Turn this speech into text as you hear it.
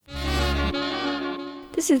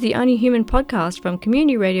This is the Only Human podcast from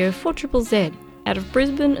Community Radio 4ZZZ out of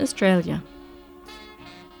Brisbane, Australia.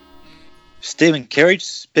 Stephen Kerridge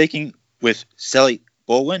speaking with Sally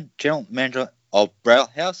Baldwin, General Manager of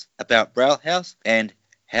Braille House, about Braille House and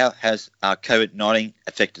how has COVID-19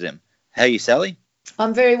 affected them. How are you, Sally?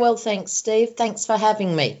 I'm very well, thanks, Steve. Thanks for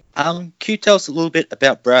having me. Can you tell us a little bit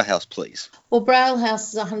about Braille House, please? Well, Braille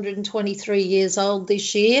House is 123 years old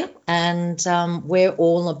this year, and we're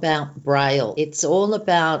all about Braille. It's all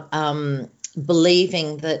about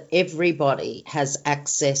believing that everybody has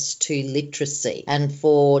access to literacy. And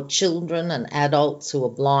for children and adults who are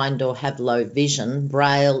blind or have low vision,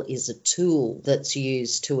 Braille is a tool that's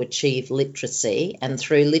used to achieve literacy. And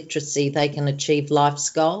through literacy, they can achieve life's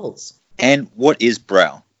goals. And what is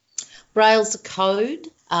Braille? Braille's a code.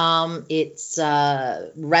 It's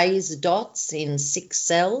raised dots in 6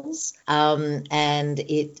 cells, and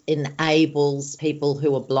it enables people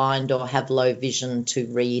who are blind or have low vision to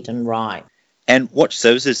read and write. And what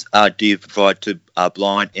services do you provide to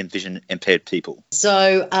blind and vision impaired people?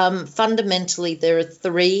 So fundamentally there are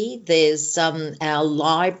 3. There's our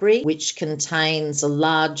library, which contains a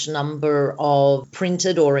large number of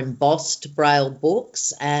printed or embossed Braille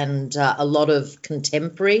books and a lot of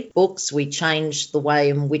contemporary books. We changed the way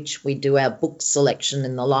in which we do our book selection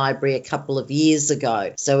in the library a couple of years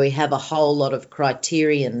ago. So we have a whole lot of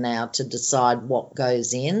criterion now to decide what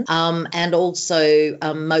goes in. And also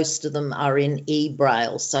most of them are in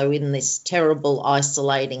e-Braille. So in this terrible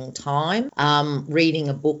isolating time, reading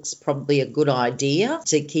a book's probably a good idea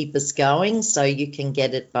to keep us going, so you can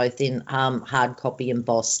get it both in hard copy,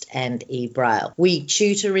 embossed and e-Braille. We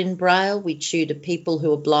tutor in Braille. We tutor people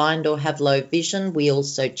who are blind or have low vision. We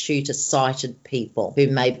also tutor sighted people who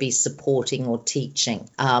may be supporting or teaching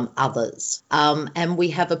others. And we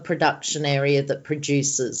have a production area that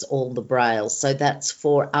produces all the Braille. So that's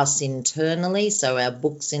for us internally, so our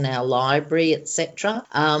books in our library, etc.,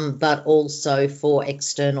 but also for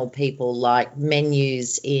external people like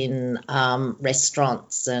menus in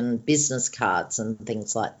restaurants and business cards and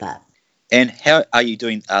things like that. And how are you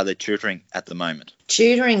doing the tutoring at the moment?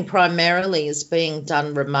 Tutoring primarily is being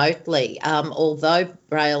done remotely. Although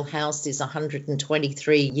Braille House is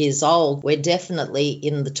 123 years old, we're definitely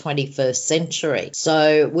in the 21st century.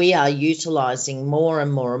 So we are utilising more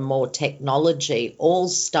and more and more technology. All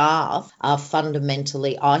staff are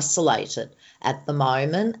fundamentally isolated at the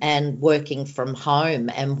moment and working from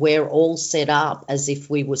home, and we're all set up as if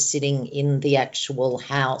we were sitting in the actual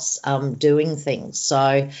house doing things.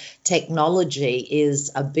 So technology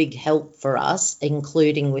is a big help for us,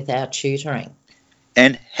 including with our tutoring.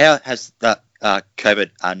 And how has the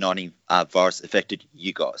COVID-19 virus affected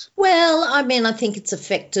you guys? Well, I mean, I think it's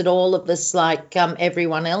affected all of us like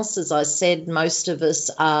everyone else. As I said, most of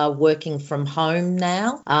us are working from home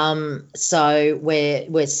now. So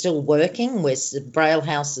we're still working. Braille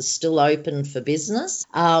House is still open for business.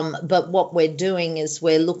 But what we're doing is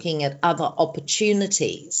we're looking at other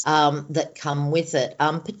opportunities that come with it,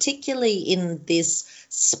 particularly in this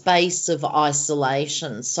space of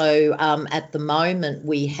isolation. So at the moment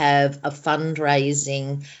we have a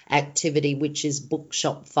fundraising activity which is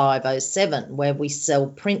Bookshop 507, where we sell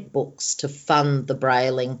print books to fund the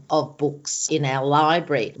brailing of books in our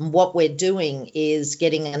library. And what we're doing is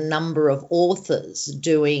getting a number of authors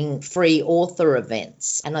doing free author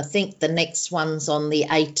events, and I think the next one's on the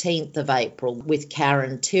 18th of April with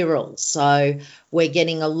Karen Tyrrell. So we're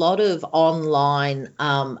getting a lot of online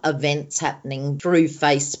events happening through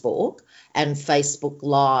Facebook and Facebook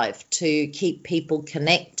Live to keep people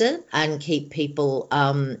connected and keep people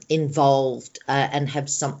involved and have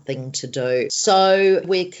something to do. So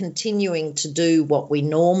we're continuing to do what we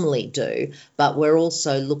normally do, but we're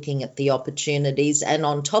also looking at the opportunities. And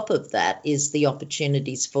on top of that is the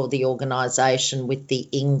opportunities for the organisation with the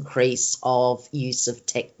increase of use of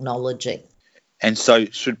technology. And so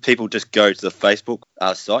should people just go to the Facebook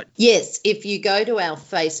site? Yes, if you go to our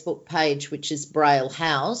Facebook page, which is Braille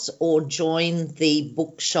House, or join the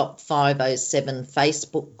Bookshop 507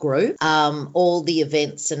 Facebook group, all the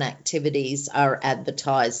events and activities are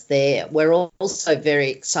advertised there. We're also very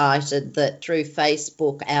excited that through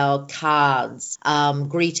Facebook, our cards,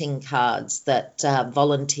 greeting cards that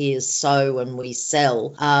volunteers sew and we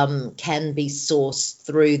sell, can be sourced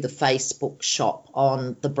through the Facebook shop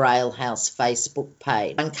on the Braille House Facebook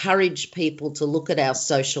page. I encourage people to look at our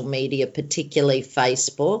social media, particularly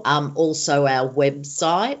Facebook, also our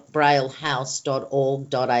website,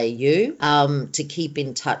 braillehouse.org.au, to keep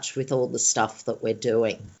in touch with all the stuff that we're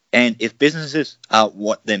doing. And if businesses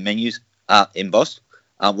want their menus embossed,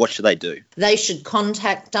 what should they do? They should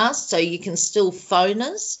contact us, so you can still phone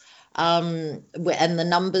us and the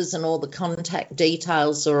numbers and all the contact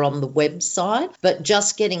details are on the website. But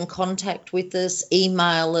just get in contact with us,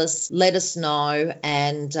 email us, let us know,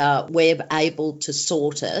 and we're able to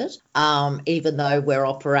sort it, even though we're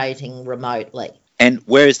operating remotely. And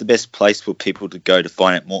where is the best place for people to go to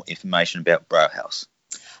find out more information about Braille House?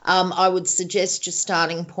 I would suggest your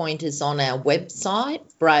starting point is on our website,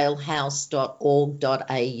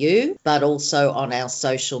 braillehouse.org.au, but also on our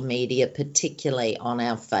social media, particularly on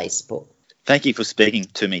our Facebook. Thank you for speaking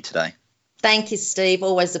to me today. Thank you, Steve.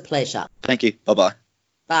 Always a pleasure. Thank you. Bye-bye.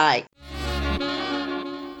 Bye.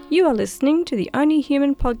 You are listening to the Only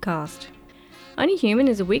Human podcast. Only Human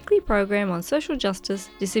is a weekly program on social justice,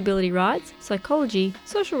 disability rights, psychology,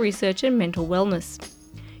 social research and mental wellness.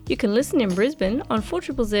 You can listen in Brisbane on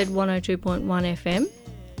 4ZZZ 102.1 FM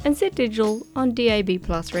and Z Digital on DAB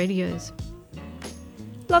Plus radios.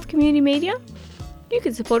 Love community media? You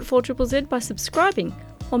can support 4ZZZ by subscribing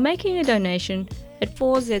or making a donation at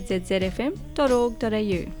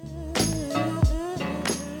 4ZZZFM.org.au.